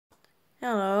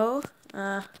Hello.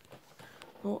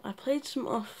 Well, I played some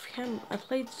off cam. I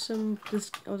played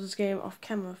this game off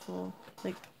camera for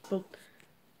like about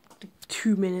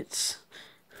 2 minutes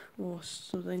or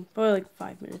something, probably like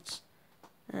 5 minutes.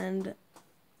 And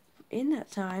in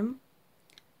that time,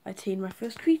 I tamed my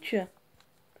first creature.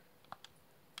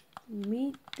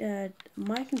 My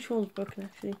control's broken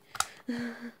actually.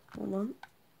 Hold on.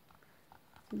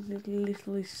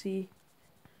 Literally see.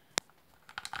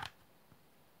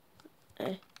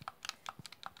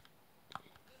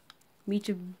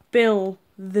 Meet Bill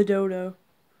the dodo.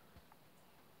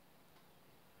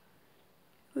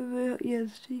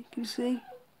 Yes, you can see.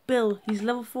 Bill. He's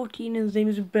level 14 and his name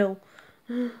is Bill.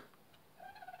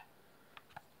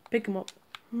 Pick him up.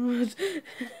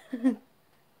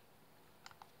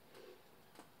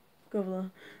 Go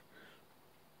over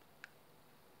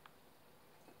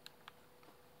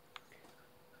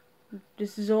there.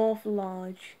 This is all for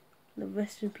Large. The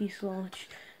rest in peace, Large.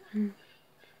 I'm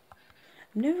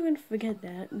never going to forget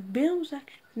that. Bill was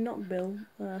actually not Bill.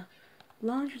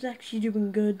 Large was actually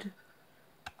doing good.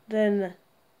 Then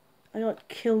I got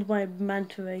killed by a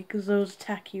manta ray because those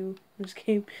attack you in this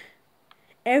game.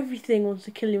 Everything wants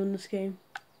to kill you in this game.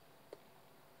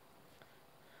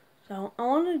 So I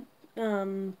want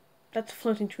to. That's a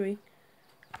floating tree.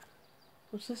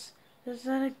 What's this? Is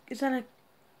that a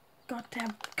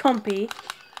goddamn compy?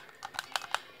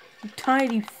 I'm tired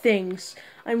of you things.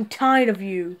 I'm tired of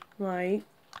you, right?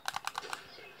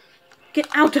 Get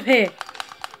out of here!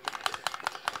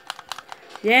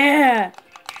 Yeah!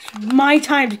 It's my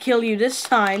time to kill you this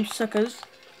time, suckers.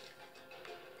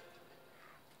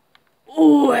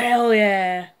 Oh, hell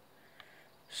yeah!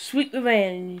 Sweet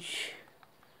revenge.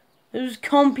 Those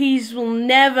compies will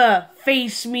never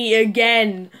face me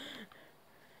again.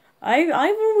 I've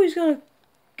always gone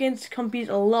against compies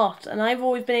a lot, and I've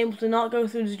always been able to not go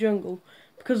through the jungle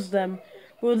because of them.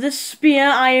 But with this spear,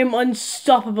 I am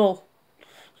unstoppable.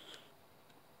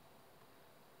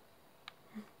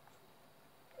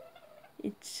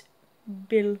 It's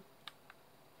Bill.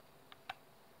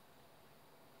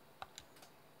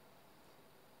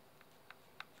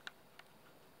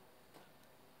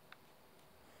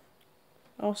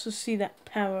 I also see that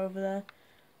power over there.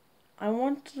 I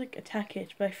want to like attack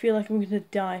it, but I feel like I'm gonna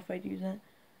die if I do that.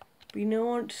 But you know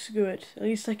what? Screw it. At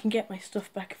least I can get my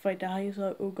stuff back if I die.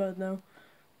 So, oh god, no.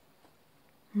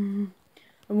 I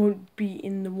won't be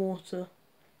in the water,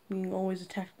 being always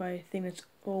attacked by a thing that's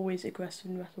always aggressive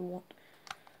no matter what.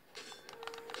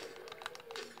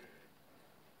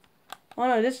 Oh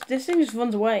no, this thing just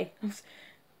runs away.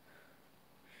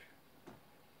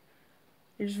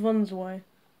 It just runs away.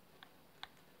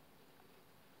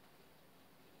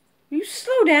 You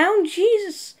slow down,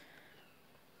 Jesus!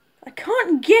 I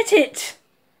can't get it!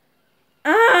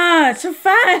 Ah, it's so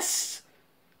fast!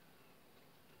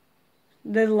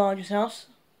 They're the largest house.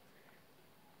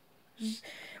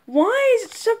 Why is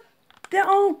it so...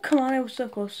 Oh, come on, I was so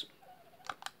close.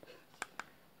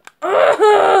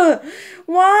 Ugh!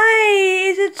 Why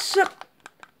is it so...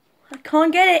 I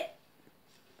can't get it.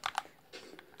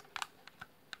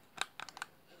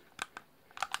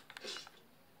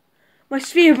 My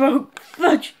spear broke.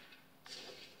 Fudge.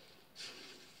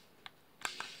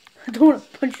 I don't want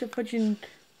to punch the fudging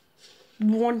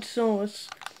brontosaurus.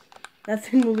 That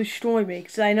thing will destroy me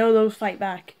because I know those fight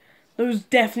back. Those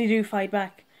definitely do fight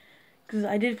back. Because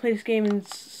I did play this game in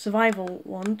survival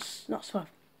once. Not survival.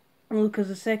 Because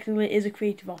the second is a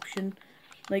creative option.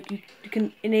 Like you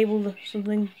can enable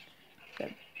something.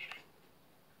 That...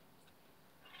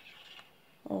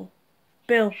 Oh.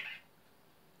 Bill.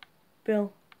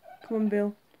 Bill. Come on,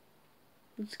 Bill.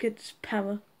 Let's get this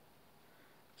power.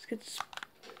 Let's get this...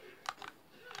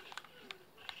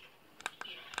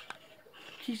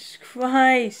 Jesus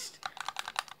Christ.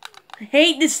 I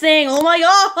hate this thing. Oh my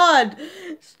god.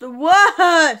 It's the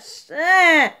worst.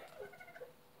 Yeah,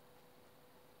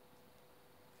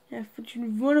 but you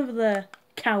run over there,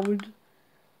 coward.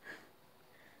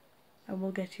 I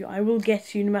will get you. I will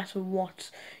get you no matter what.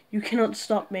 You cannot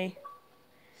stop me.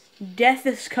 Death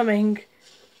is coming.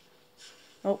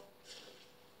 Oh.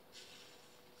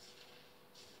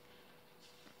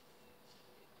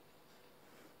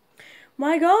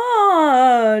 My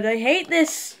god, I hate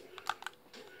this.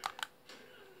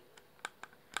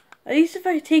 At least if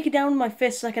I take it down with my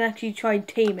fists, I can actually try and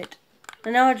tame it.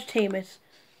 I know how to tame it.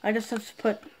 I just have to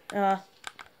put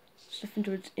stuff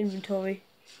into its inventory.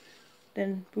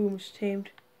 Then boom, it's tamed.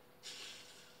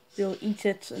 You'll eat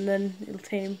it and then it'll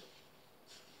tame.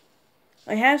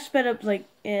 I have sped up, like,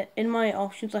 in my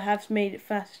options, I have made it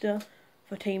faster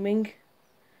for taming.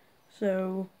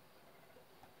 So,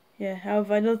 yeah,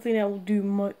 however, I don't think that will do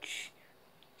much.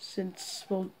 since,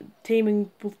 well,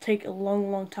 taming will take a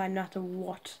long time no matter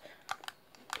what.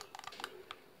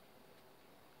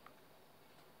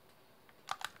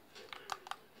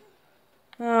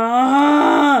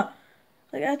 Ah!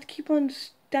 Like, I have to keep on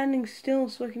standing still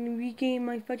so I can regain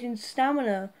my fucking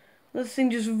stamina. This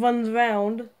thing just runs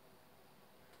around.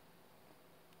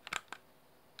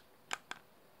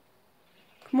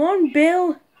 Come on,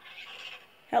 Bill!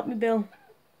 Help me, Bill.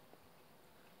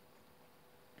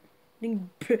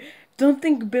 Don't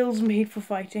think Bill's made for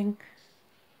fighting.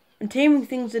 And taming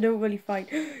things that don't really fight.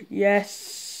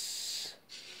 Yes!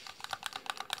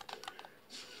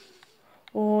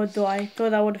 Oh, though I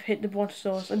thought I would have hit the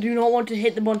brontosaurus. I do not want to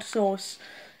hit the brontosaurus.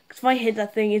 Because if I hit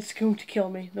that thing, it's going to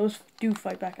kill me. Those do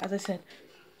fight back, as I said.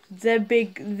 They're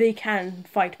big, they can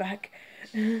fight back.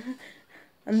 And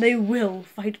they will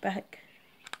fight back.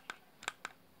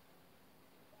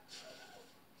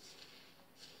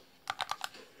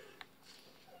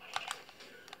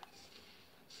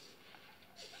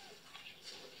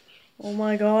 Oh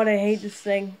my god, I hate this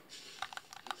thing.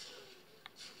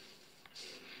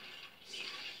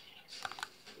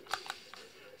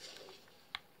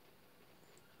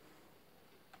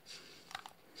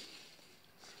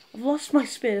 I've lost my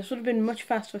spear. This would have been much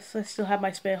faster if I still had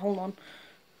my spear. Hold on.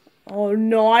 Oh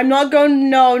no, I'm not going.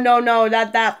 No.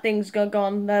 That thing's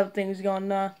gone. That thing's gone.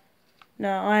 No,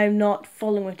 I'm not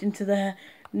following it into there.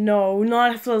 No,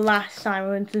 not after the last time I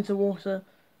went into water.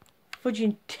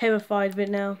 Fucking terrified of it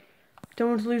now. Don't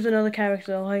want to lose another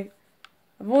character. Like,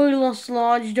 I've already lost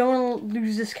Large. Don't want to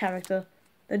lose this character.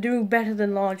 They're doing better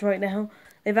than Large right now.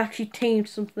 They've actually tamed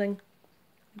something.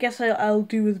 I guess I'll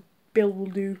do as Bill will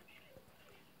do.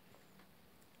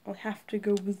 I'll have to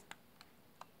go with.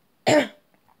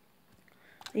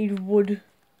 Need wood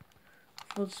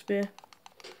for the spear.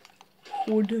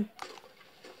 Wood.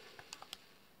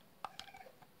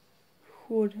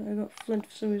 I got flint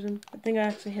for some reason. I think I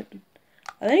actually hit them.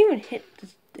 I didn't even hit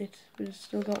it, but it's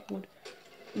still got wood.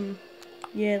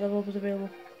 Yeah, the rope is available.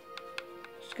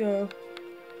 Let's go.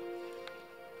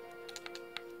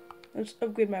 Let's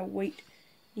upgrade my weight.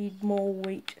 Need more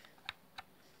weight.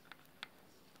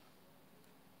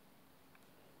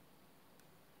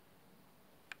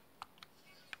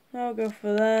 I'll go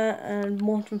for that and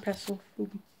mortar and pestle.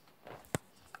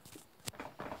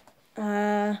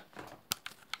 Then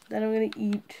I'm gonna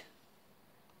eat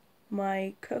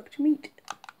my cooked meat.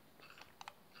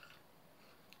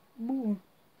 Boom.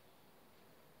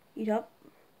 Eat up.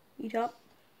 Eat up.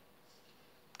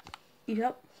 Eat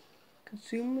up.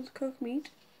 Consume the cooked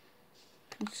meat.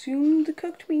 Consume the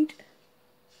cooked meat.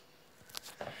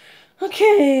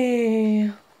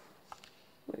 Okay.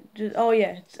 Wait, oh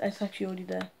yeah, it's actually already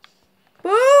there.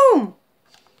 Boom!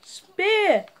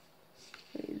 Spear!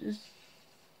 Wait,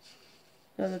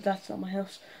 no, that's not my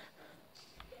house.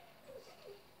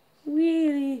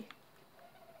 Really?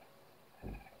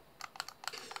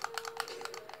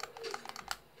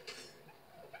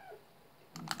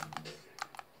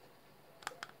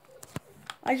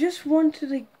 I just want to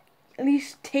like, at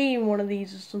least tame one of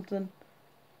these or something.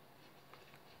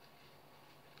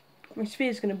 My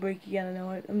spear's gonna break again, I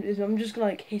know. I'm just gonna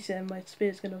like hit it and my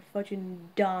spear's gonna fucking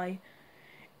die.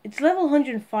 It's level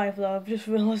 105 though, I've just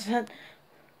realised that.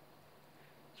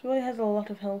 It really has a lot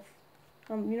of health.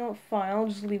 You know what, fine, I'll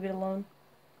just leave it alone.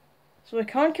 So I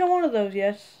can't kill one of those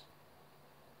yet.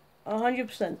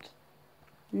 100%.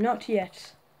 Not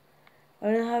yet.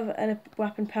 I don't have a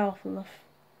weapon powerful enough.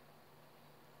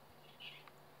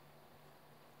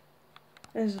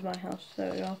 This is my house,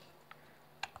 there we go.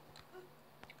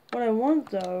 What I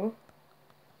want though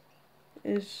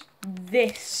is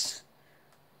this.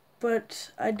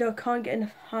 But I can't get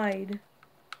enough hide.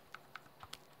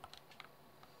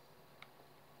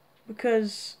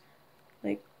 Because,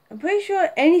 like, I'm pretty sure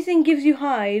anything gives you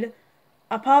hide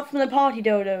apart from the party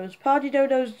dodos. Party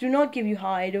dodos do not give you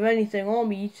hide or anything or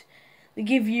meat. They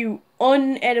give you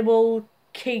unedible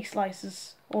cake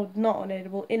slices. Or not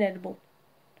unedible, inedible.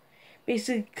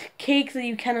 Basically, cake that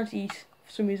you cannot eat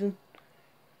for some reason.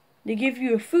 They give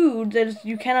you a food that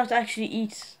you cannot actually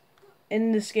eat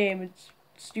in this game. It's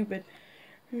stupid.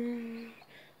 The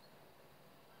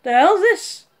hell is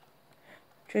this?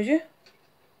 Treasure?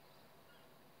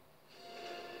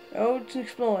 Oh, it's an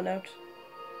explorer note.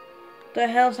 What the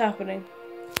hell's happening?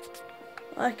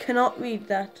 I cannot read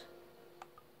that.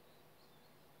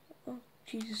 Oh,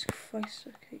 Jesus Christ.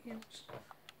 Okay, yes.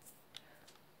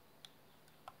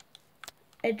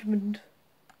 Edmund.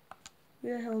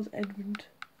 Where the hell is Edmund?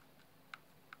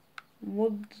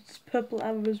 What does purple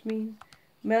arrows mean?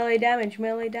 Melee damage,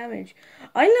 melee damage.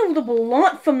 I leveled up a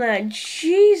lot from that.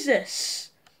 Jesus.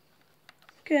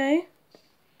 Okay.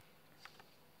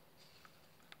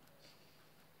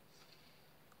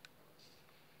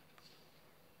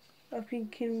 I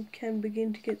can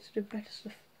begin to get to the better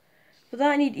stuff. For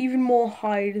that I need even more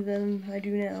hide than I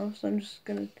do now, so I'm just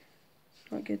gonna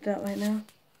not get that right now.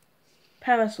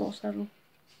 Parasol saddle.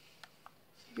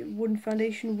 Get wooden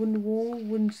foundation, wooden wall,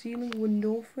 wooden ceiling, wooden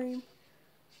door frame.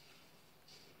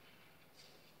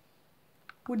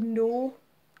 Wooden door.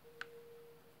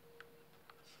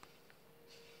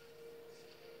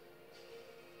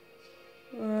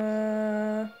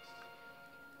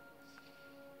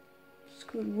 It's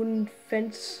called wooden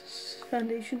fence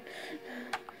foundation.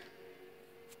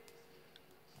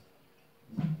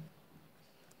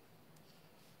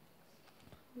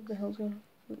 What the hell's going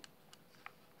on?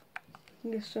 I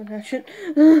guess don't hatch it.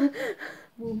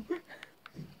 Boom.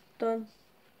 Done.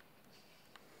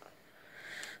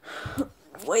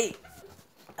 Wait.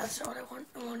 That's not what I want.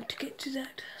 I want to get to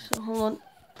that. So hold on.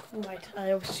 Right. I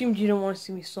assumed you don't want to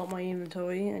see me sort my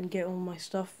inventory and get all my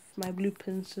stuff, my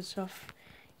blueprints and stuff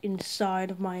inside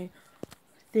of my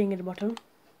thing at the bottom.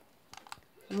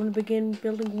 I'm gonna begin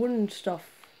building wooden stuff.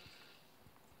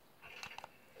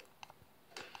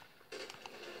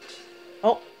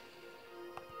 Oh.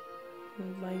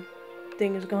 My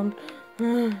thing is gone.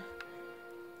 I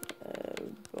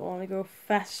want to go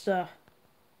faster.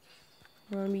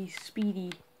 I want to be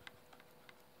speedy.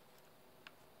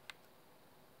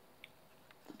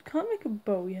 Can't make a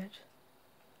bow yet.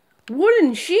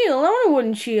 Wooden shield? I want a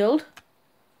wooden shield.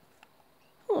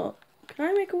 Oh, can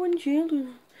I make a wooden shield?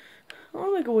 I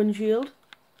want to make a wooden shield.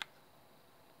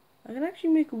 I can actually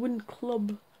make a wooden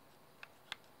club.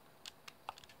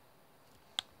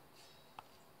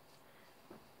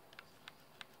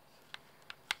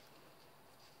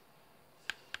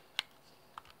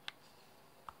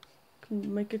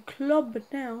 Can make a club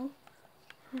now.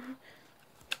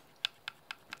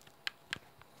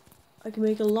 I can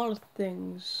make a lot of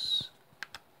things.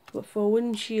 But for a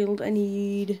wooden shield I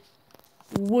need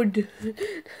wood.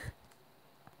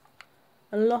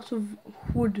 A lot of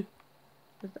wood.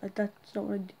 That's not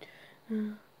what I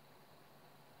did.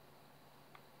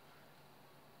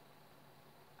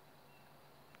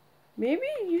 Maybe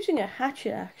using a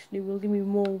hatchet actually will give me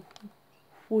more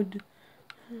wood.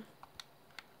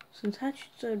 Since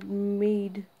hatchets are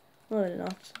made... Well, they're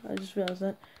not. I just realized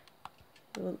that.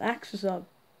 Well, axes are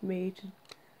made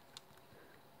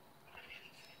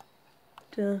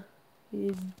to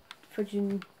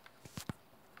fudging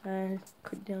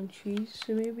cut down trees.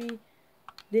 So maybe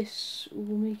this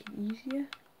will make it easier.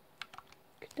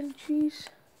 Cut down trees.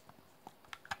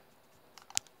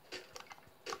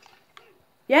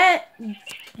 Yeah!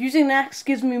 Using an axe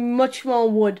gives me much more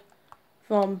wood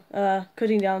from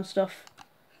cutting down stuff.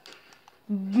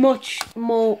 Much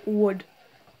more wood.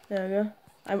 There we go.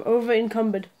 I'm over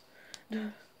encumbered.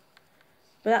 But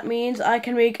that means I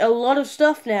can make a lot of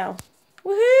stuff now.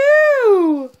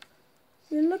 Woohoo!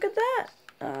 Look at that.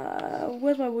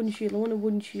 Where's my wooden shield? I want a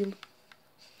wooden shield.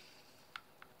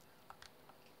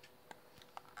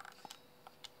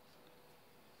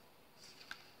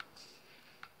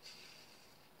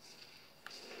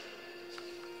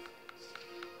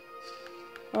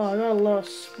 Oh, I got a lot of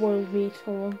spoiled meat.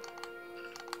 Hold on.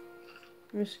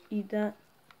 Just eat that.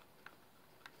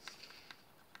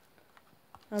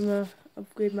 I'm gonna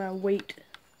upgrade my weight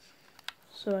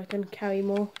so I can carry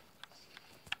more.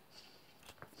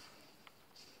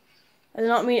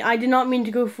 I did not mean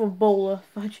to go for bowler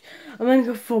fudge. I'm gonna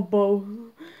go for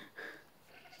bow.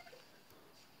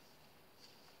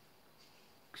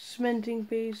 Cementing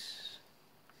base.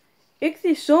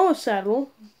 Ichthyosaur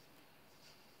saddle.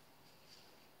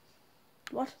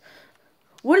 What?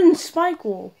 Wooden spike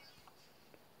wall.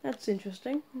 That's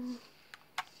interesting.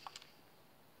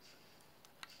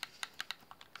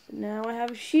 Now I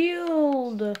have a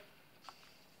shield.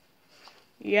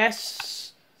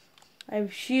 Yes, I have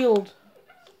a shield.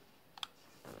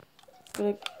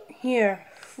 Like here.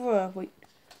 Wait.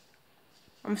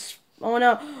 Oh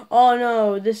no! Oh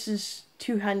no! This is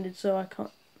two-handed, so I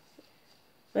can't.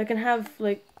 I can have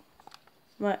like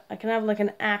I can have like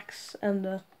an axe and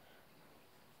a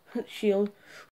shield.